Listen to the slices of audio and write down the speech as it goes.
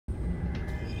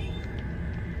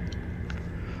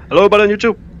Hello everybody on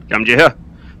YouTube, Yamgi here,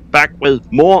 back with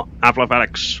more Half-Life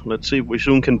Alyx. Let's see if we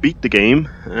soon can beat the game,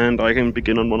 and I can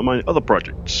begin on one of my other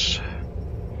projects.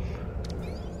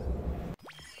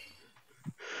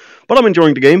 But I'm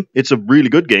enjoying the game, it's a really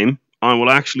good game. I will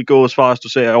actually go as far as to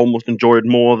say I almost enjoy it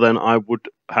more than I would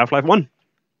Half-Life 1.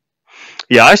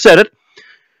 Yeah, I said it.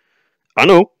 I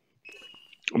know.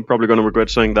 I'm probably going to regret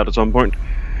saying that at some point.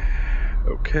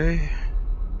 Okay.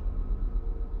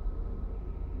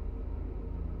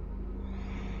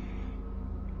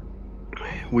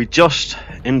 We just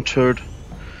entered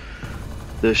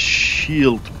the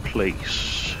shield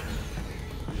place.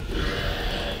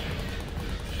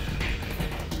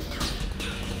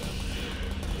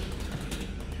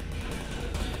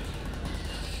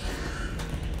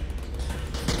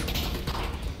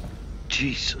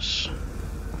 Jesus.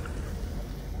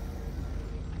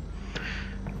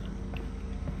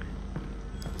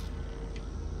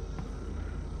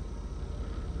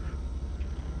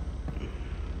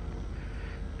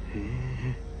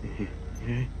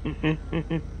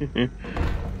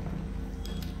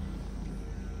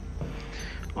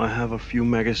 I have a few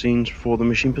magazines for the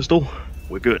machine pistol.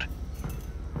 We're good.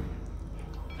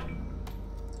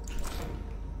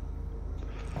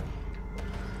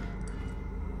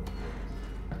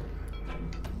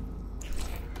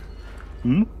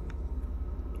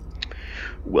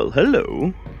 Well,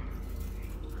 hello.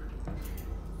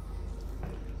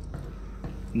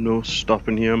 No stuff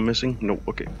in here I'm missing? No,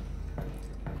 okay.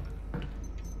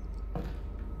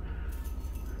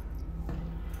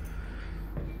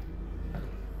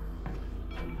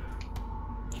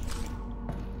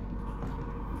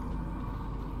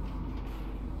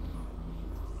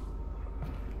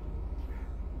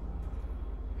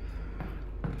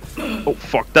 Oh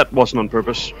fuck, that wasn't on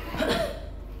purpose.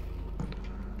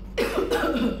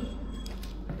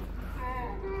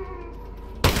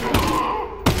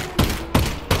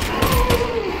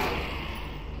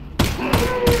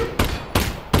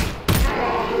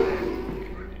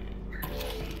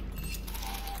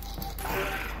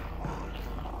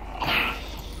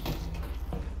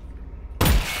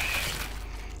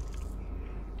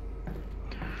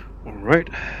 Alright.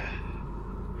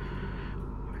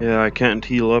 Yeah, I can't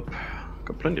heal up.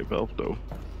 Got plenty of health though.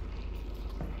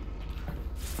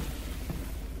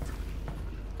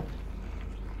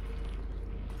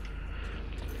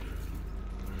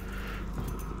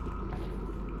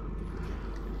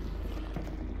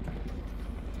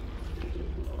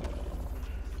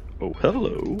 Oh,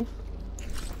 hello.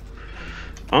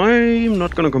 I'm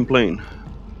not gonna complain.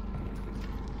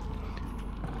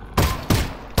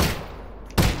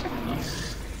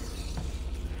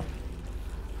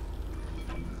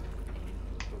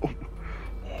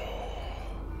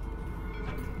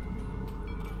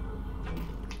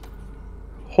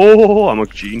 Oh, I'm a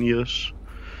genius.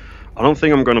 I don't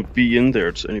think I'm gonna be in there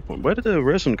at any point. Where did the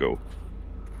resin go?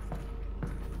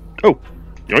 Oh,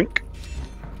 yoink.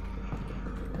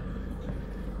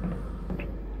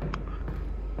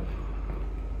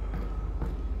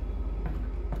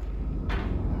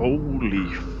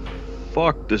 Holy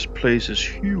fuck, this place is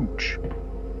huge.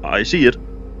 I see it.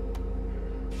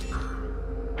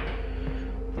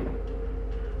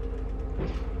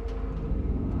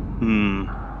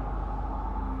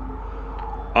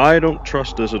 I don't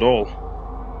trust this at all.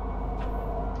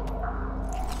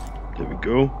 There we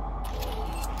go.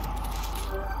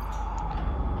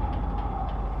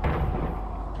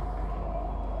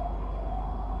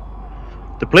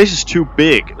 The place is too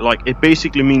big. Like, it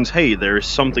basically means, hey, there is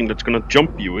something that's gonna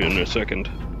jump you in a second.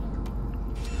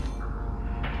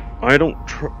 I don't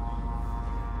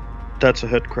That's a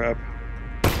head crab.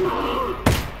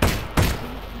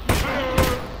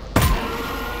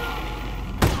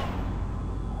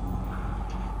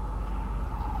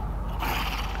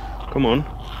 Come on.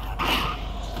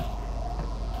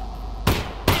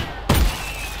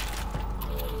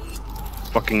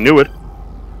 Fucking knew it.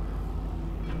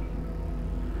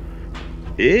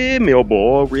 Hey, my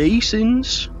boy,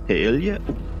 racins. Hell yeah.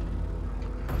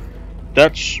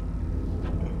 That's...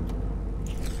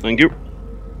 Thank you.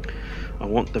 I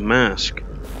want the mask.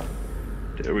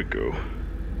 There we go.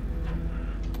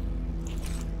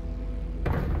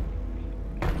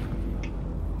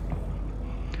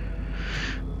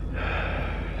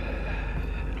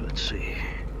 Let's see.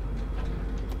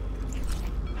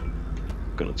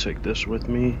 I'm gonna take this with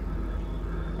me.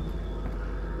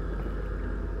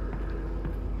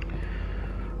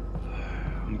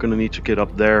 I'm gonna need to get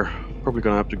up there. Probably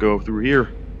gonna have to go through here.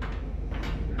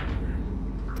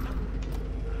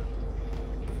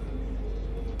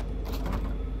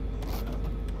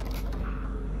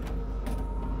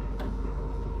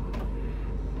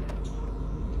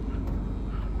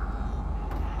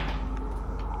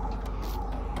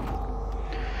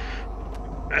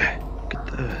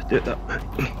 Oh,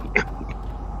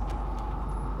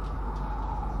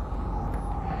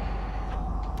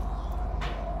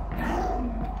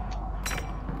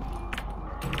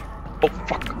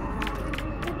 fuck.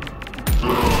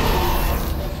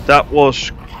 That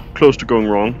was close to going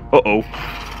wrong. Uh-oh.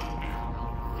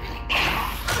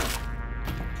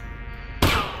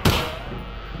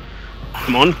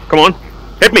 Come on, come on.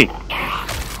 Hit me!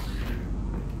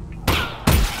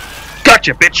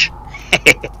 Gotcha, bitch!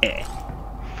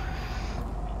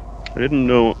 I didn't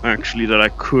know actually that I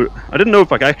could... I didn't know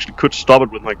if I actually could stop it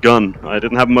with my gun. I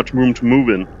didn't have much room to move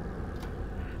in.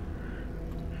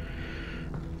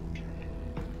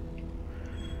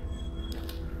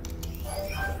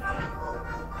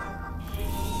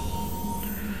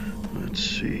 Let's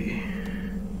see...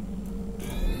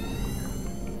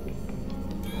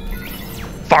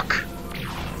 Fuck!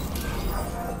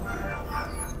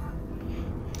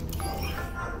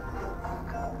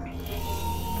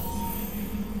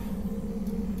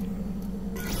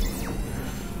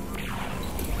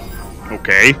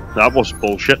 Okay, that was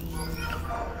bullshit.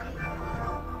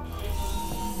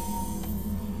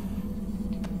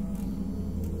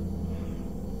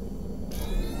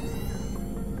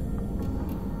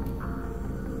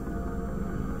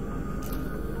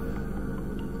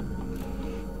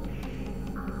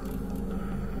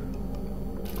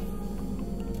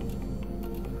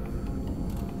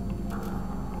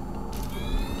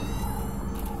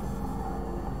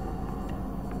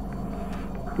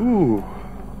 Ooh.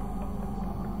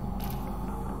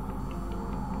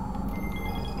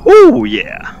 Ooh,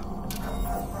 yeah.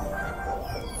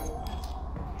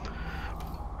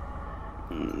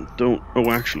 Don't...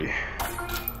 Oh, actually.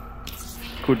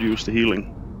 Could use the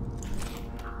healing.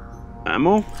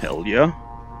 Ammo? Hell yeah.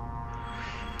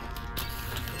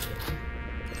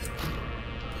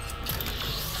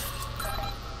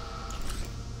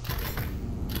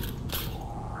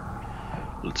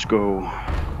 Let's go.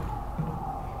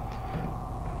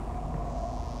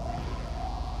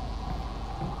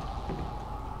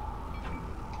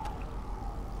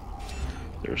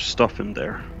 There's stuff in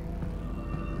there.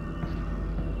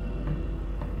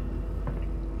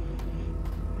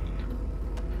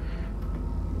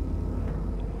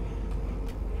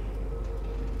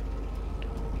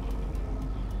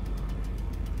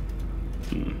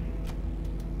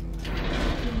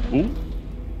 Ooh.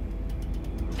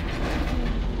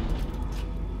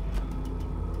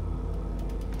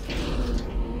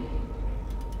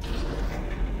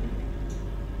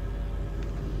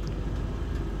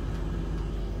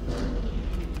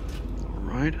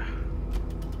 Right.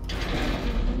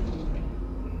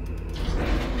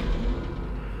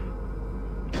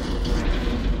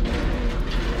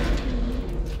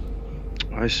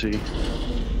 I see.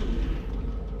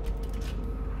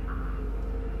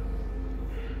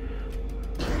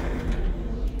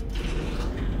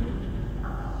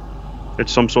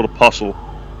 It's some sort of puzzle.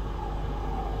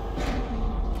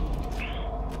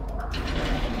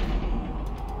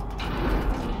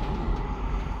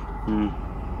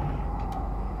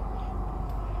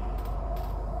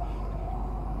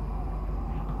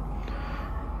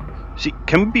 See,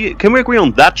 can we agree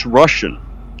on that's Russian?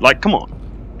 Like, come on.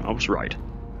 I was right.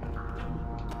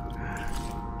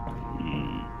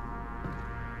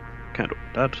 Can't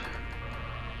open that.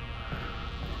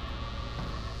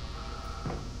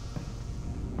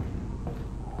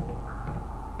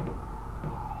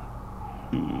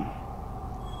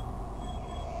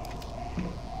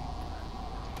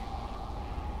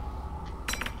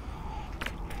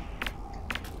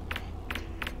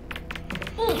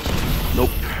 Nope.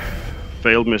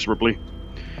 Failed miserably.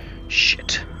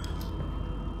 Shit.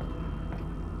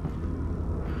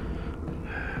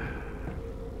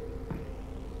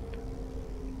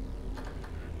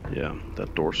 Yeah,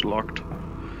 that door's locked.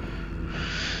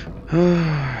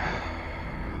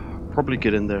 Probably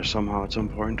get in there somehow at some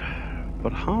point.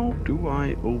 But how do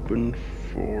I open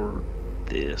for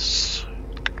this?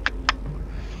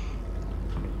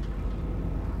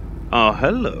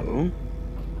 Hello.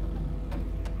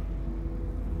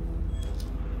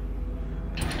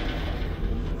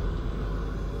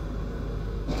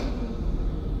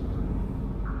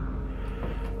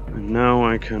 And now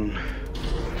I can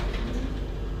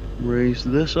raise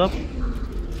this up.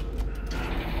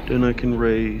 Then I can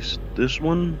raise this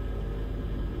one.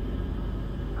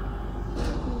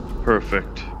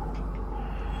 Perfect.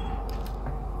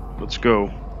 Let's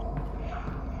go.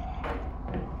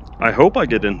 I hope I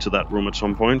get into that room at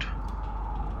some point.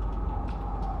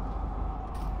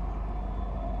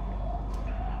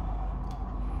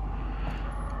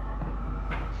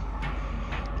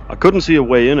 I couldn't see a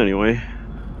way in anyway,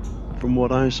 from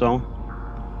what I saw.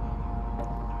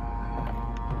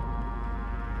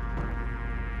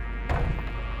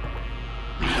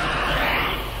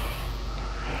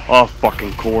 Oh,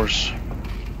 fucking course.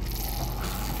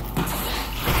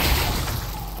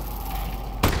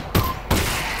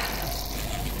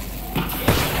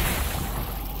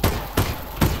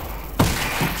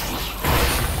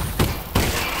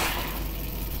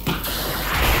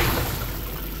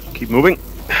 Keep moving.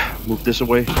 Move this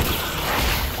away.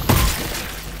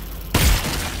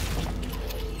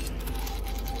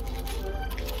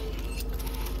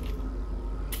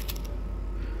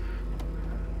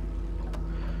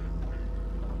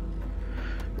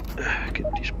 Get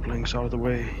these planks out of the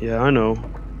way. Yeah, I know.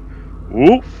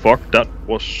 Ooh, fuck, that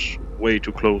was way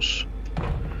too close.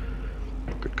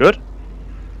 Good, good.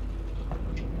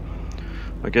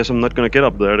 I guess I'm not gonna get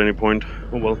up there at any point.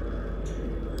 Oh well.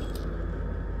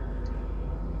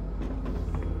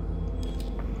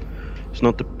 It's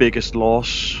not the biggest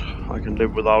loss. I can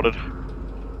live without it.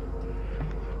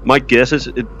 My guess is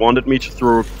it wanted me to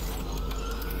throw...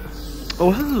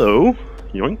 Oh, hello.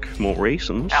 Yoink, more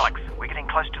raisins. Alex, we're getting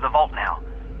close to the vault now.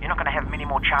 You're not going to have many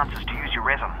more chances to use your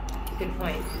resin. Good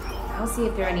point. I'll see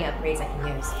if there are any upgrades I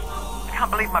can use. I can't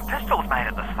believe my pistol's made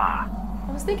it this far.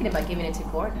 I was thinking about giving it to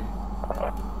Gordon.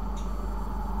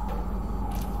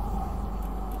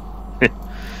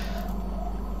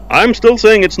 I'm still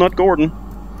saying it's not Gordon.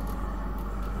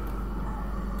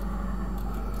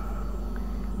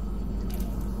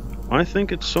 I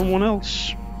think it's someone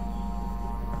else.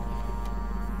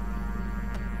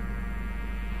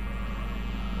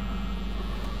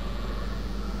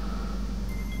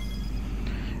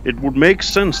 It would make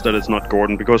sense that it's not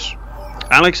Gordon, because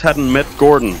Alex hadn't met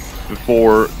Gordon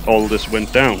before all this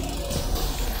went down.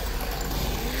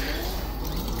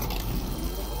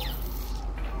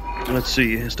 Let's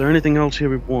see, is there anything else here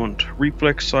we want?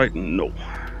 Reflex sight? No.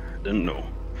 Then no.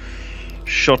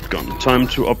 Shotgun. Time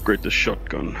to upgrade the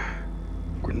shotgun.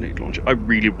 Grenade launcher. I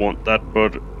really want that,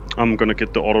 but I'm gonna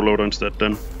get the autoloader instead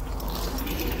then.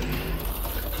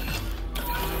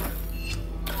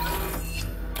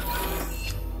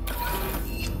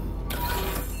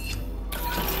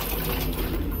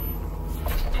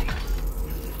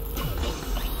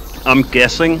 I'm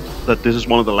guessing that this is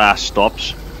one of the last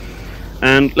stops.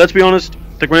 And let's be honest,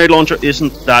 the grenade launcher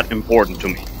isn't that important to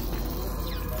me.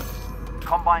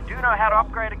 Combine do know how to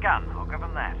upgrade a gun, I'll give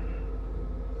him that.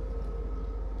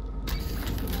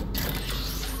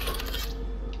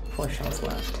 4 shells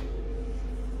left.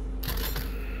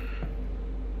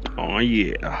 Oh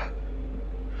yeah.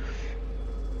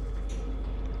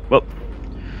 Well,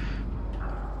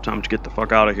 time to get the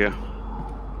fuck out of here.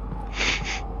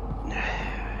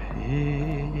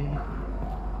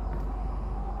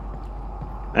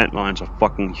 Antlions are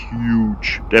fucking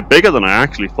huge. They're bigger than I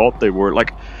actually thought they were.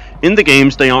 Like, in the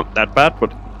games they aren't that bad,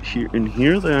 but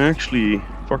here they're actually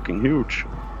fucking huge.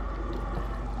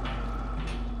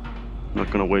 Not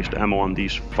gonna waste ammo on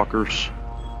these fuckers.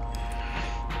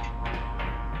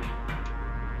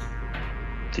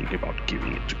 Thinking about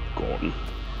giving it to Gordon.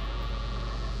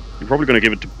 You're probably gonna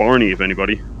give it to Barney, if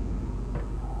anybody.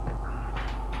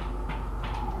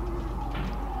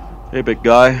 Hey, big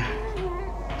guy.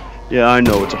 Yeah, I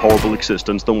know it's a horrible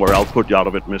existence. Don't worry, I'll put you out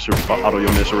of it, out of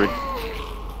your misery.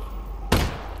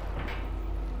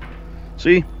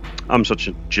 See, I'm such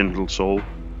a gentle soul.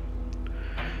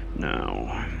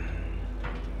 Now,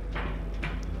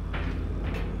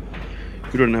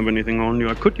 you don't have anything on you.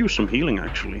 I could use some healing,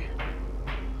 actually.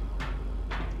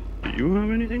 Do you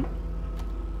have anything?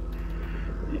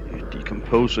 You're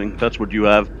decomposing. That's what you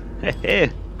have.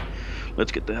 Hehe.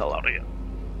 Let's get the hell out of here.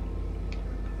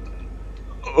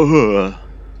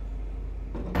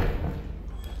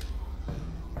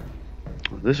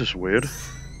 This is weird.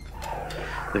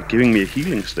 They're giving me a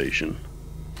healing station.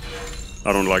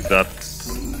 I don't like that.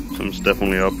 Something's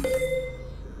definitely up.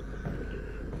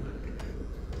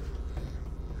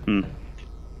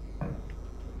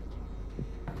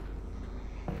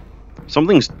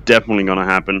 Something's definitely gonna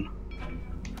happen.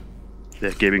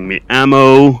 They're giving me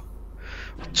ammo,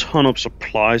 a ton of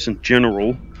supplies in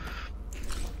general.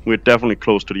 We're definitely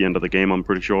close to the end of the game, I'm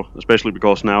pretty sure. Especially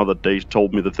because now that they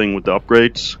told me the thing with the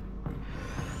upgrades.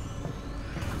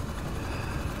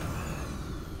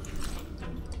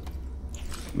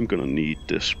 I'm gonna need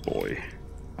this boy.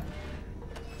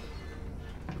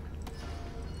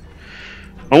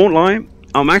 I won't lie,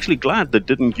 I'm actually glad they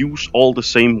didn't use all the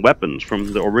same weapons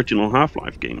from the original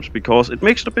Half-Life games, because it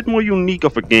makes it a bit more unique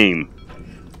of a game.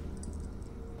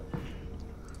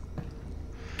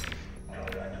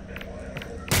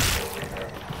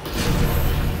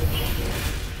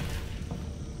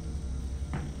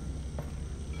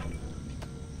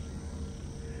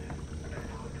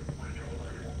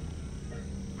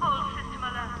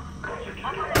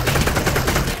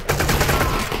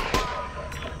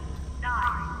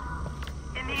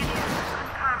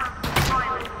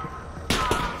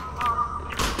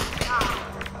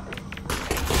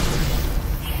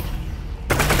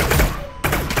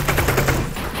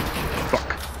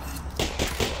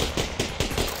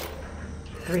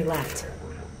 3 left.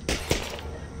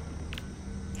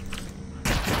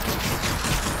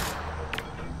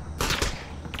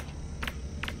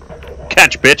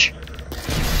 Catch, bitch!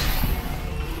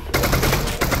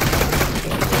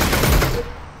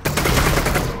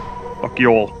 Fuck you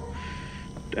all.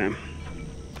 Damn.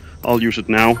 I'll use it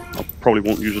now. I probably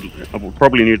won't use it. I will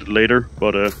probably need it later,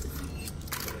 but there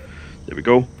we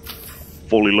go.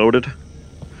 Fully loaded.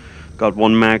 Got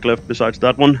 1 mag left besides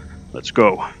that one. Let's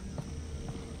go.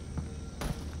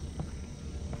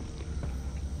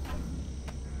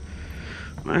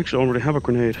 I actually already have a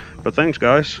grenade, but thanks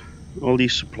guys. All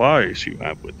these supplies you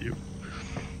have with you.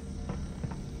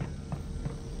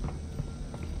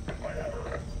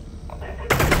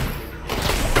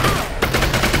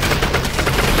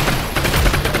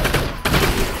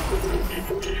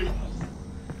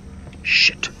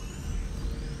 Shit.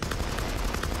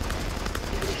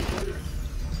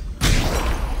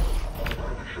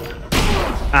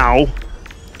 Ow.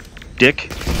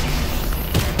 Dick.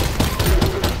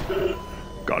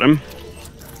 Got him.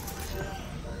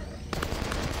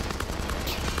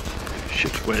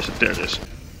 Shit, where is it? There it is.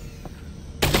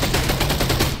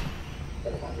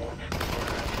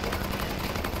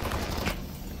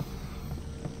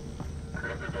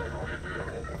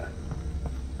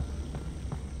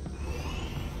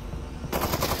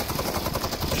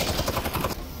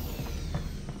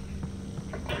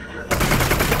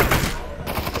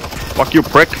 Fuck you,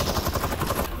 prick.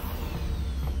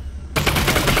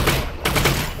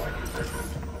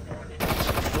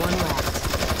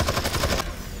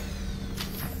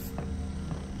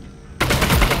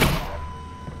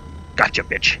 Gotcha,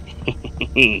 bitch.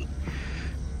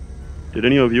 Did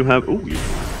any of you have... Ooh, you...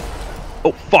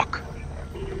 Oh, fuck.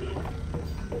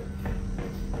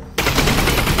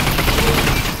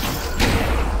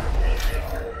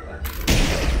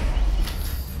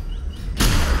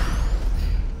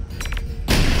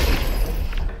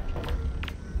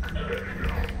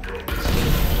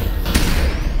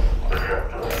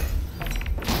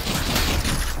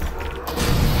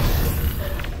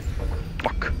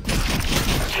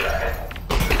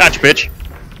 Catch, bitch.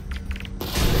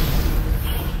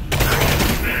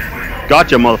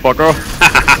 Gotcha, motherfucker.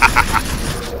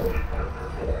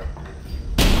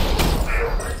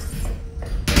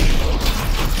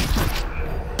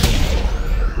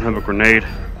 I have a grenade.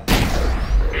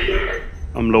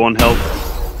 I'm low on health.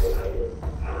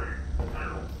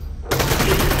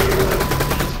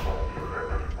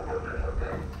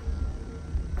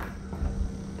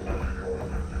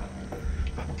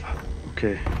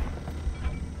 Okay.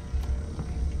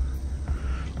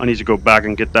 I need to go back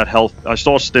and get that health. I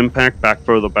saw a stim pack back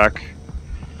further back.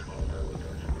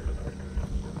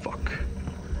 Fuck.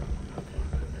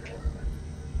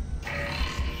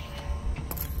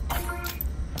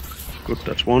 Good,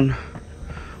 that's one.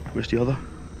 Where's the other?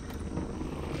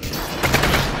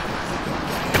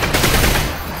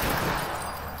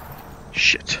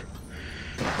 Shit.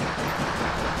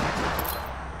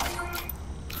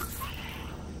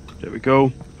 There we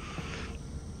go.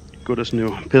 Good as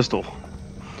new. Pistol.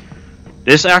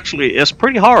 This actually is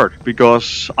pretty hard,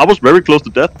 because I was very close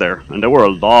to death there, and there were a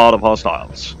lot of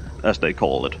hostiles, as they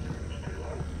call it.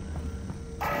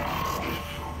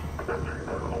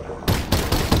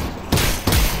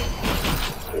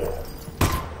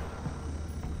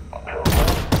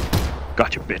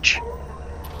 Gotcha, bitch.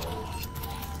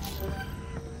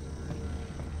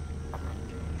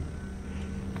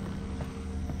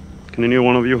 Can any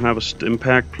one of you have a stim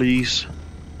pack, please?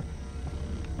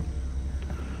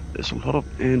 There's a lot of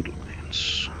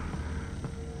antlions.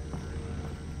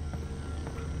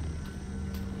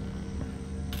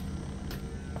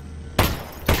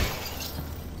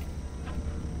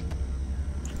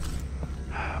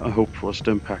 I hope for a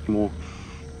stim pack more.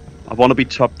 I want to be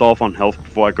topped off on health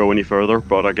before I go any further,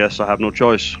 but I guess I have no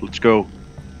choice. Let's go.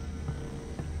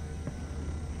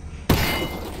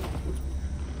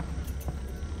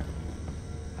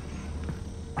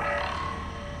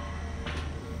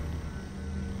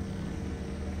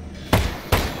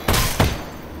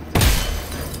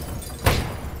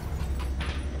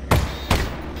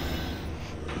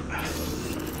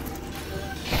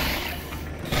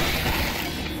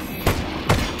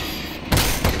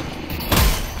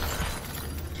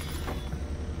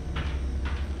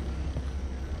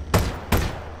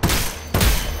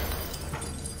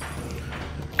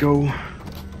 Go.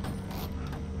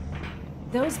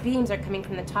 Those beams are coming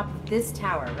from the top of this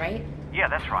tower, right? Yeah,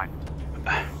 that's right.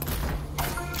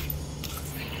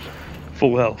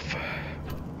 Full health.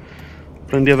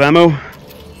 Plenty of ammo.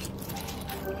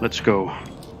 Let's go.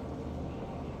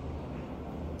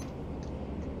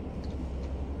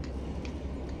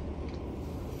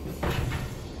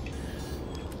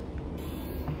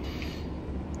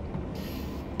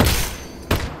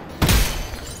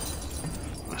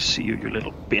 see you, you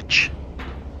little bitch.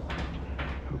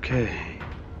 Okay.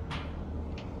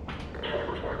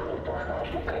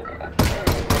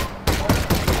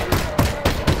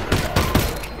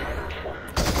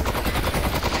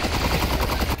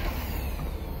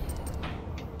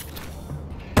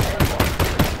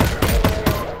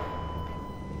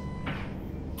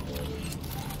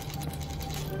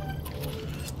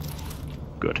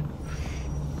 Good.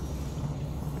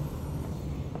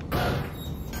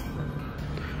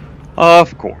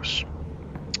 Of course.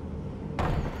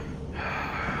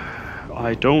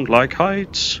 I don't like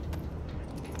heights.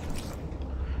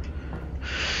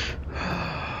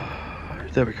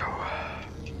 There we go.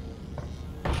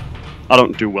 I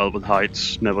don't do well with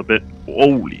heights, never bit.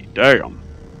 Holy damn.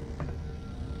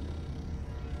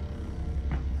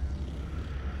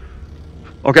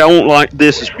 Okay, I won't lie,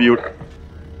 this is beautiful.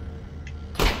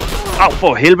 Au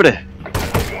for helvede!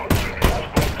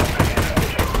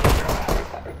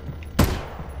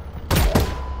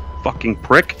 Fucking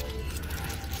prick.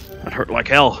 That hurt like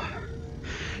hell.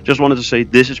 Just wanted to say,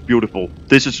 this is beautiful.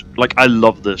 This is, like, I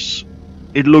love this.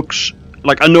 It looks,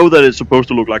 like, I know that it's supposed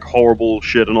to look like horrible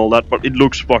shit and all that, but it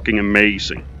looks fucking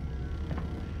amazing.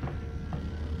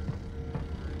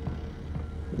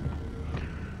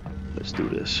 Let's do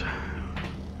this.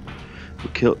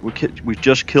 We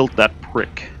just killed that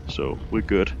prick, so we're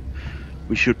good.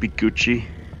 We should be Gucci.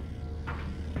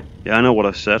 Yeah, I know what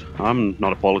I said. I'm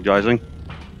not apologizing.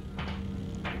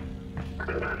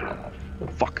 Oh,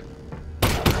 fuck.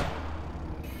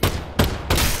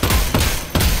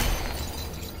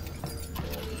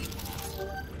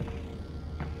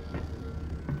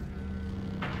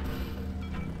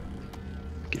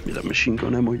 Give me that machine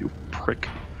gun ammo, you prick.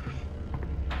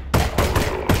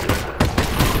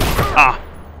 Ah!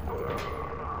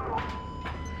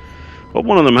 But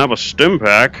one of them have a stim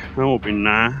pack. That would be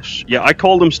nice. Yeah, I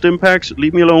call them stim packs.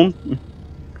 Leave me alone.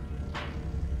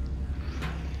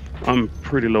 I'm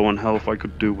pretty low on health. I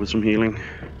could do with some healing.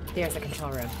 There's the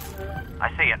control room. I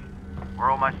see it.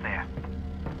 We're almost there.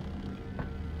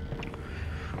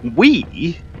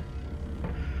 We?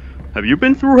 Have you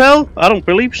been through hell? I don't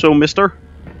believe so, mister.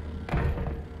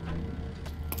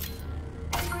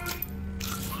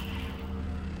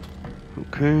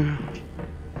 Okay.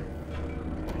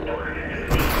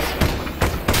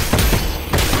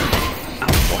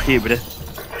 Oh, here it is.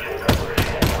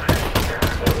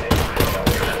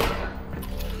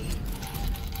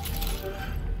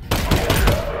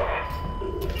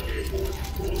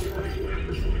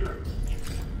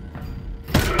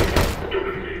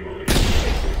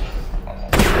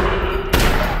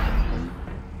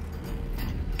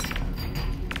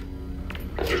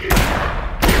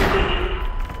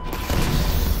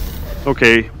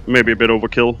 Okay, maybe a bit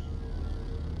overkill.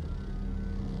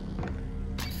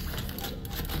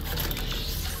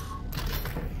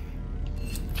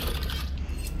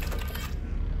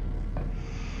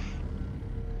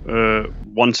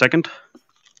 One second.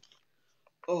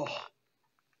 Oh.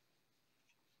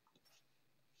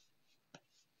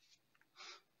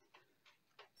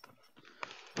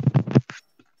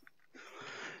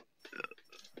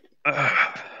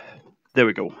 There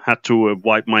we go. Had to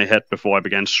wipe my head before I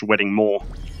began sweating more.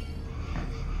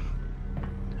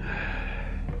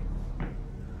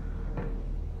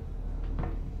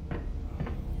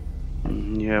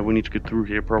 Yeah, we need to get through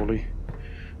here probably.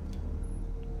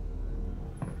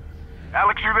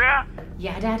 Alex, you there?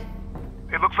 Yeah, Dad?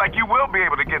 It looks like you will be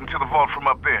able to get into the vault from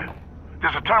up there.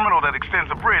 There's a terminal that extends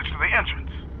a bridge to the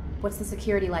entrance. What's the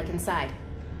security like inside?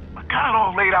 I got it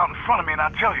all laid out in front of me, and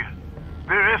I tell you,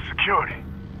 there is security.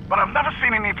 But I've never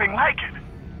seen anything like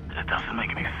it. It doesn't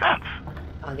make any sense.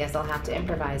 I guess I'll have to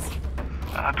improvise.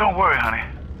 Don't worry, honey.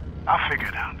 I'll figure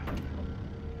it out.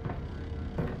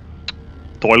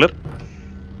 Toilet.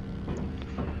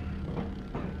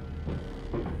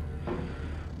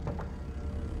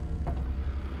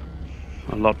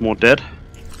 A lot more dead.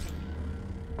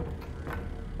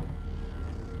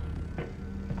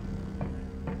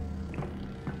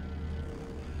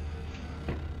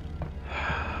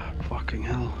 Fucking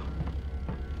hell.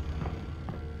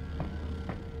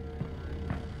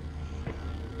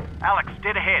 Alex,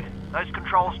 dead ahead. Those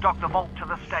controls dock the vault to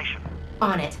the station.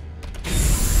 On it.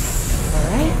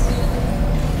 Alright.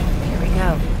 Here we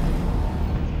go.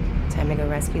 Time to go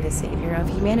rescue the savior of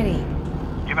humanity.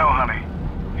 You know, honey,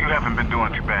 you haven't been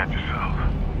doing too bad yourself.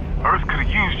 Earth could have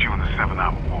used you in the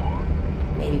 7-hour war.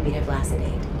 Maybe we'd have lasted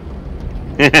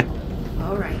 8.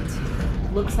 Alright.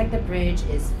 Looks like the bridge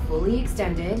is fully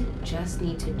extended. Just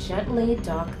need to gently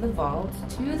dock the vault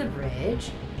to the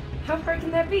bridge. How hard can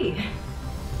that be?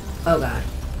 Oh god.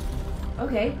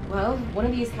 Okay, well, one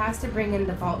of these has to bring in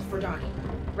the vault for docking.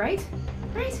 right?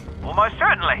 Right? Almost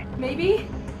certainly. Maybe?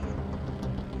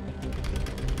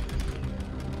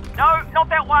 No, not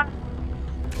that one.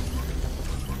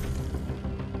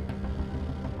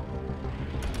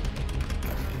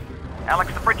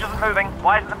 Alex, the bridge isn't moving.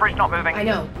 Why isn't the bridge not moving? I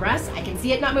know. Russ, I can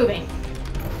see it not moving.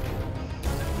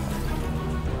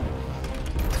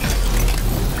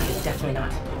 Definitely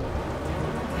not.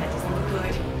 That doesn't look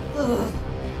good. Ugh.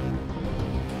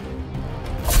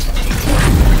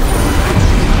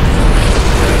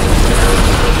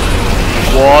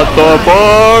 What the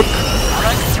fuck?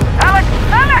 Alex!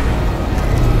 Alex!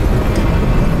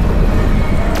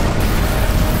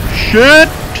 Shit!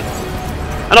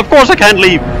 And of course I can't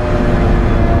leave.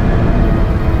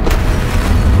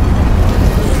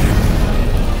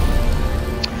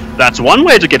 That's one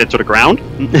way to get it to the ground.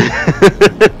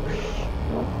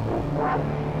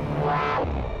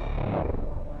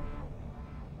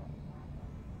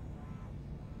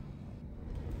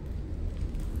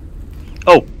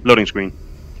 Oh, loading screen.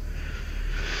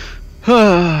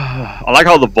 I like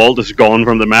how the vault is gone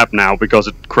from the map now because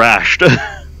it crashed.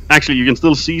 Actually, you can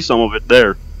still see some of it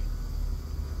there.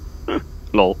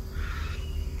 Lol.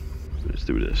 Let's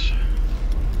do this.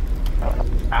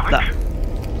 Alex?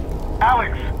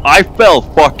 Alex! I fell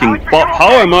fucking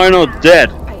how am I not dead?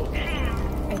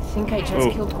 I think I just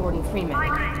killed Gordon Freeman.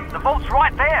 The vault's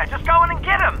right there. Just go in and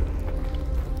get him.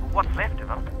 What's left of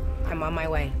him? I'm on my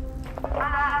way.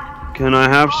 Can I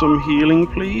have some healing,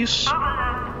 please?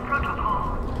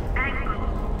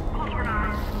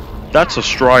 That's a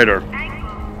Strider.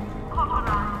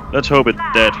 Let's hope it's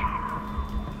dead.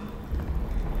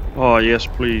 Oh yes,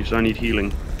 please, I need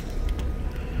healing.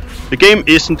 The game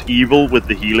isn't evil with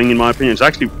the healing, in my opinion. It's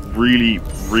actually really,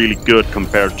 really good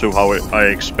compared to how I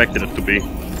expected it to be.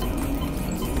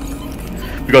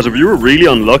 Because if you were really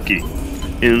unlucky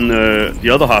in the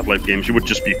other Half-Life games, you would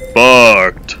just be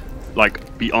bugged,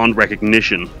 like beyond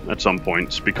recognition at some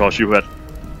points, because you had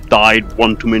died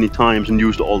one too many times and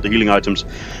used all the healing items,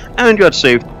 and you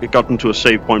had gotten to a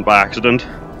save point by accident.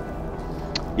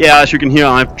 Yeah, as you can hear,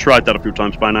 I've tried that a few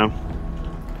times by now.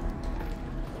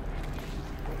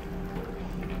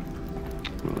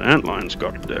 Well, the antlions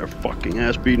got their fucking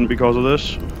ass beaten because of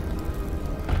this.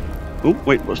 Oh,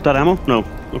 wait, was that ammo? No.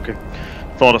 Okay.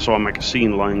 Thought I saw a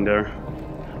magazine lying there.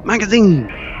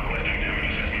 Magazine!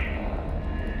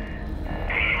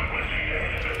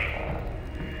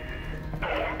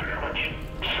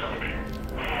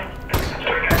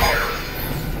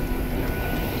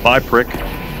 Bye, prick.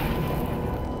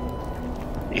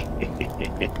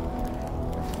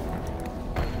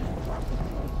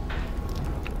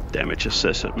 Damage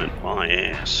assessment, my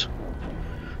ass.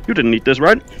 You didn't need this,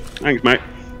 right? Thanks, mate.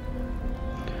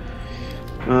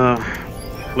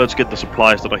 Let's get the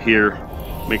supplies that are here.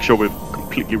 Make sure we're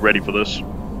completely ready for this.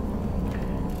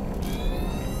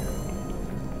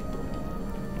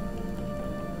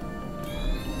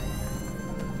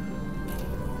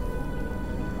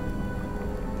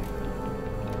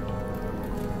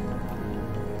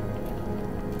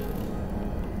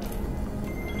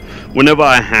 Whenever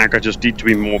I hack, I just need to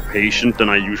be more patient than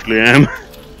I usually am.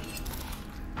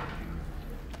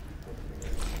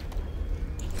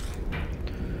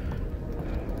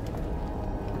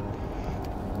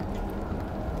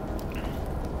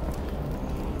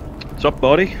 What's up,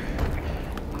 buddy?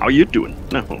 How you doing?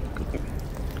 No.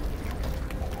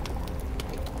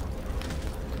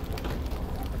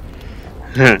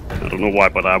 I don't know why,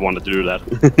 but I wanted to do that.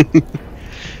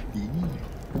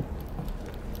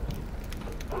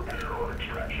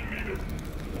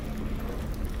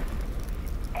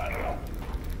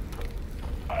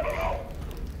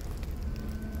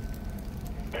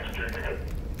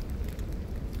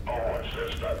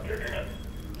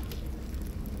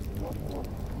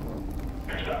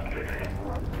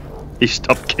 He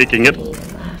stopped kicking it.